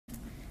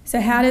So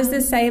how does the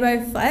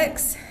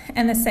SaeboFlex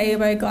and the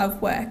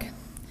SaeboGlove work?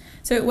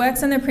 So it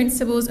works on the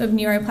principles of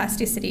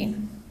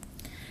neuroplasticity.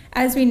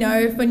 As we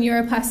know, for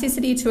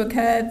neuroplasticity to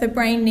occur, the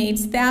brain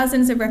needs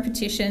thousands of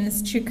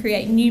repetitions to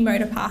create new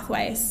motor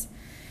pathways.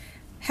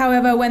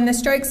 However, when the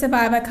stroke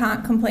survivor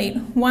can't complete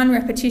one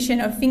repetition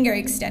of finger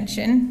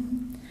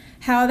extension,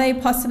 how are they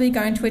possibly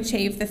going to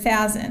achieve the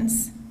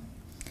thousands?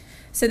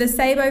 So the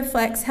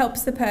SaeboFlex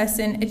helps the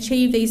person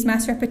achieve these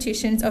mass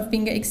repetitions of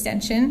finger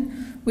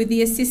extension with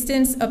the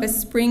assistance of a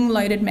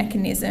spring-loaded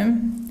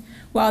mechanism,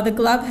 while the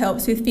glove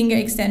helps with finger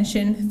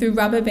extension through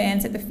rubber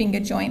bands at the finger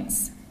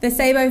joints. The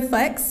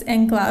SaeboFlex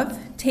and glove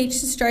teach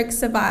the stroke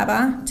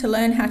survivor to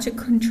learn how to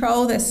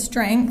control the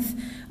strength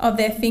of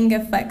their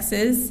finger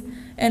flexors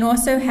and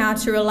also how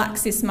to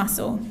relax this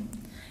muscle,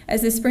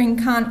 as the spring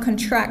can't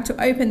contract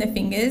to open the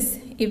fingers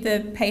if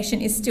the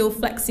patient is still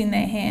flexing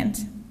their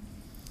hand.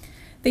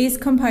 These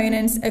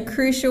components are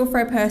crucial for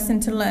a person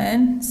to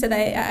learn so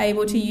they are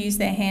able to use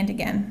their hand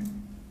again.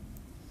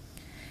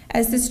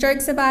 As the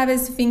stroke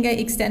survivor's finger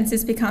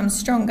extensors become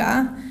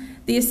stronger,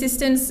 the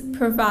assistance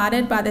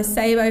provided by the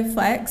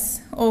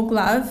SaeboFlex or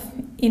glove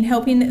in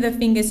helping the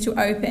fingers to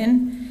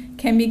open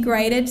can be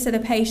graded so the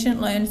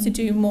patient learns to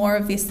do more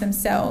of this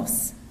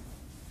themselves.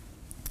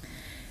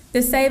 The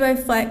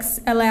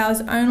SaeboFlex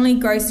allows only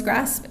gross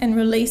grasp and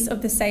release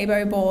of the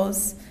Saebo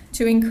balls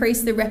to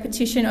increase the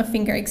repetition of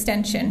finger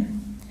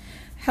extension.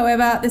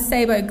 However, the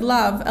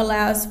SaeboGlove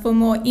allows for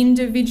more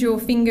individual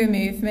finger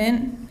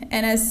movement,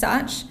 and as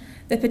such,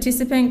 the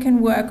participant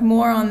can work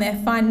more on their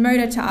fine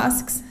motor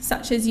tasks,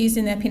 such as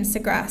using their pincer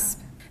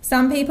grasp.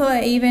 Some people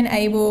are even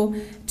able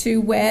to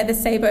wear the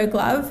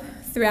SaeboGlove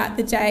throughout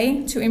the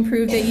day to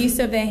improve the use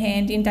of their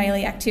hand in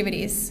daily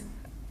activities.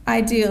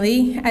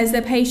 Ideally, as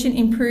the patient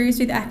improves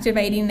with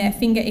activating their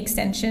finger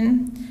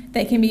extension,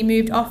 they can be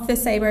moved off the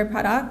Saebo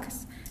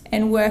products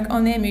and work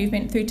on their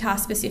movement through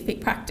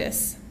task-specific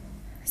practice.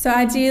 So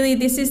ideally,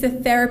 this is the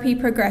therapy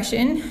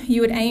progression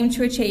you would aim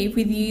to achieve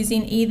with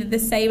using either the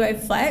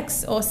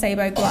SaeboFlex or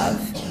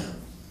SaeboGlove.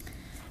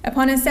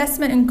 Upon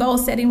assessment and goal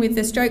setting with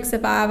the stroke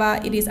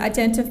survivor, it is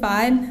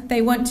identified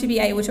they want to be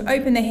able to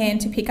open the hand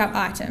to pick up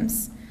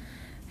items.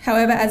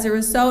 However, as a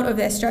result of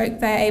their stroke,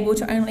 they are able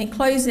to only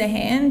close their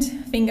hand,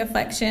 finger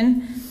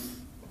flexion,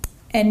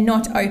 and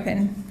not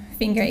open,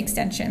 finger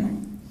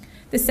extension.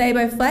 The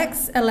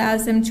SaeboFlex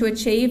allows them to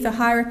achieve the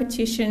high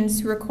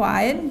repetitions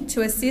required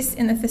to assist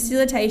in the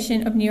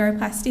facilitation of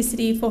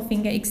neuroplasticity for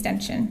finger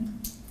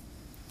extension.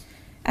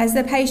 As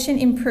the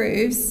patient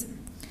improves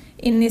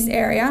in this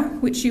area,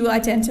 which you will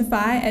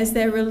identify as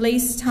the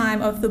release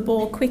time of the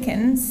ball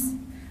quickens,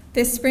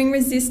 their spring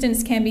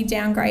resistance can be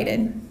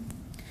downgraded.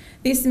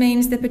 This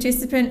means the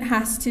participant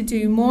has to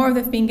do more of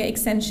the finger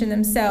extension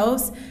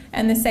themselves,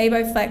 and the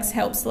SaeboFlex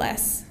helps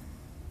less.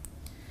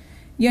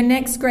 Your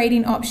next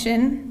grading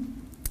option,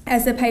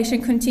 as the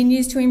patient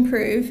continues to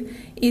improve,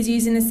 is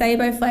using the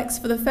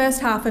SaeboFlex for the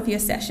first half of your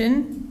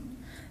session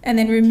and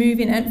then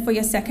removing it for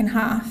your second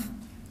half.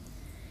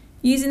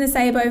 Using the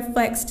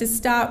SaeboFlex to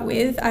start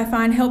with, I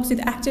find helps with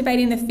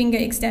activating the finger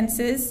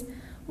extensors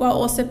while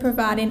also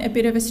providing a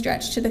bit of a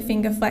stretch to the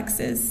finger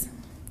flexors.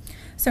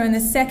 So in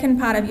the second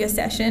part of your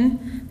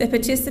session, the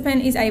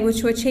participant is able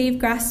to achieve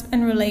grasp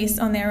and release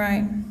on their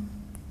own.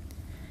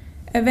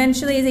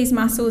 Eventually, as these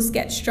muscles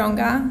get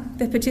stronger,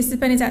 the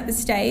participant is at the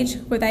stage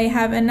where they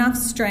have enough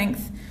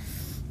strength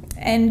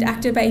and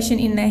activation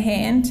in their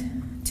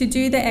hand to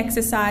do their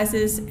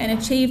exercises and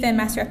achieve their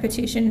mass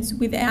repetitions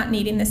without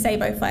needing the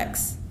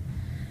SaeboFlex.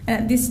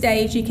 And at this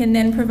stage, you can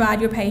then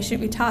provide your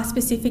patient with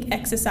task-specific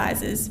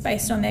exercises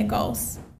based on their goals.